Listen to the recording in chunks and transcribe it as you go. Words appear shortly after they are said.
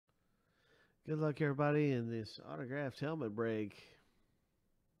Good luck, everybody, in this autographed helmet break.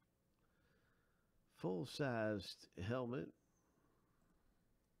 Full-sized helmet.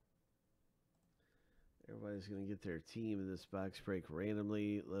 Everybody's going to get their team in this box break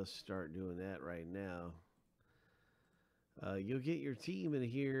randomly. Let's start doing that right now. You'll get your team in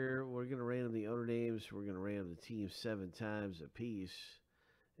here. We're going to random the owner names. We're going to random the team 7 times a piece.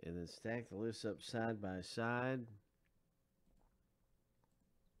 And then stack the lists up side by side.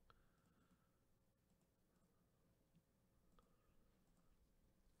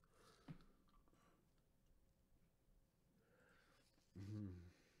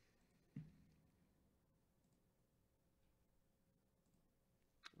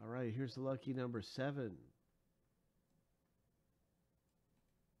 All right, here's the lucky number 7.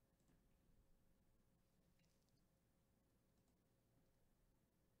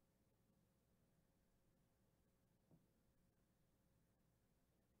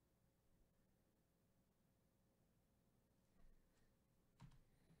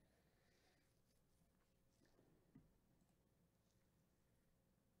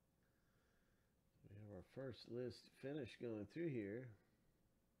 We have our first list finish going through here.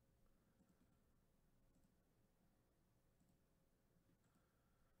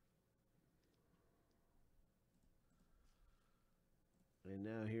 And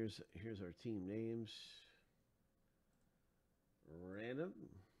now here's our team names. Random.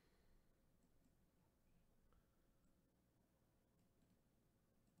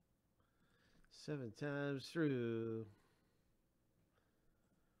 Seven times through.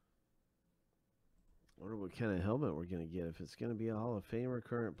 I wonder what kind of helmet we're going to get. If it's going to be a Hall of Famer,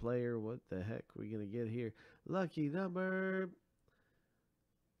 current player, what the heck are we going to get here? Lucky number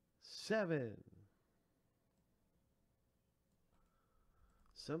 7.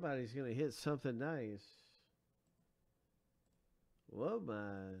 Somebody's going to hit something nice. Whoa,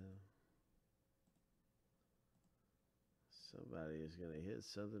 my. Somebody is going to hit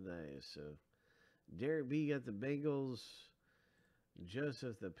something nice. So, Derek B got the Bengals.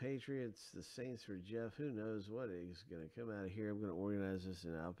 Joseph, the Patriots. The Saints for Jeff. Who knows what is going to come out of here. I'm going to organize this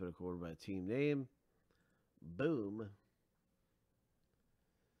in alphabetical order by team name. Boom.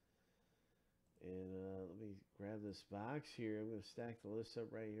 And let me grab this box here. I'm going to stack the list up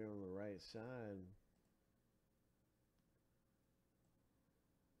right here on the right side.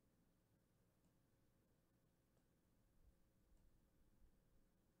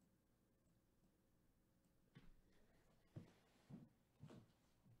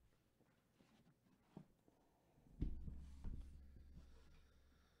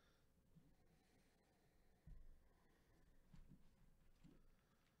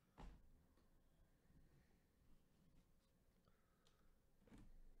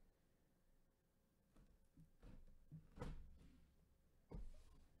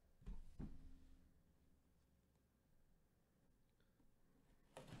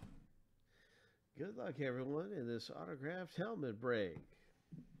 Good luck, everyone, in this autographed helmet break.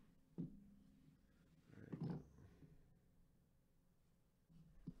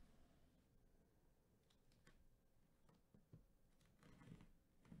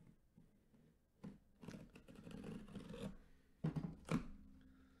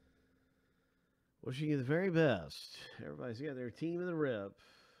 Wishing you the very best. Everybody's got their team in the rip.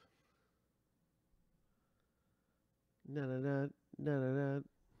 Na-na-na.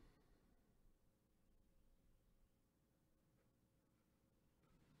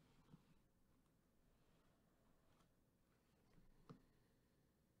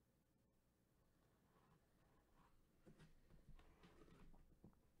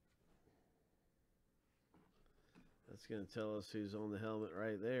 That's going to tell us who's on the helmet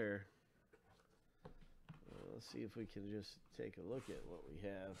right there. Let's see if we can just take a look at what we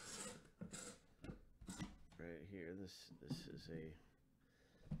have right here. This is a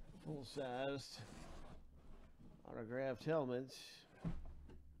full-sized autographed helmet.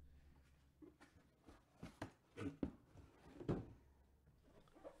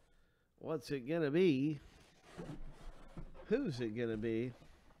 What's it going to be? Who's it going to be?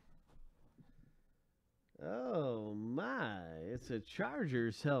 Oh, my. It's a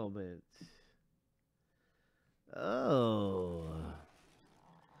Chargers helmet. Oh.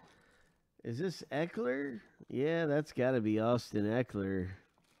 Is this Eckler? Yeah, that's got to be Austin Eckler.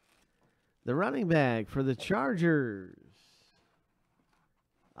 The running back for the Chargers.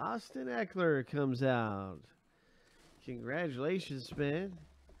 Austin Eckler comes out. Congratulations, man.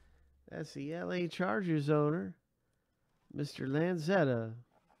 That's the LA Chargers owner, Mr. Lanzetta.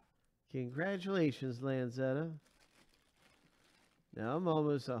 Congratulations, Lanzetta. Now, I'm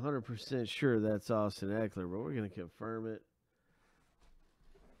almost 100% sure that's Austin Eckler, but we're going to confirm it.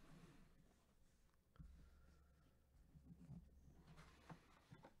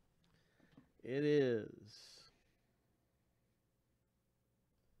 It is.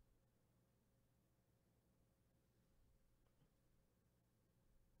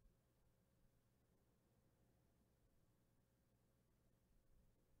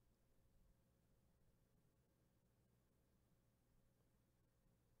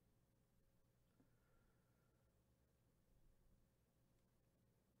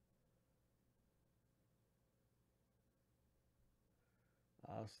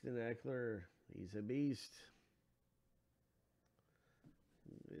 Austin Eckler, he's a beast.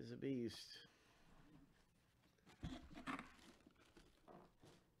 He's a beast.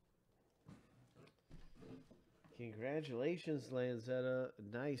 Congratulations, Lanzetta.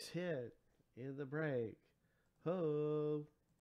 Nice hit in the break. Ho!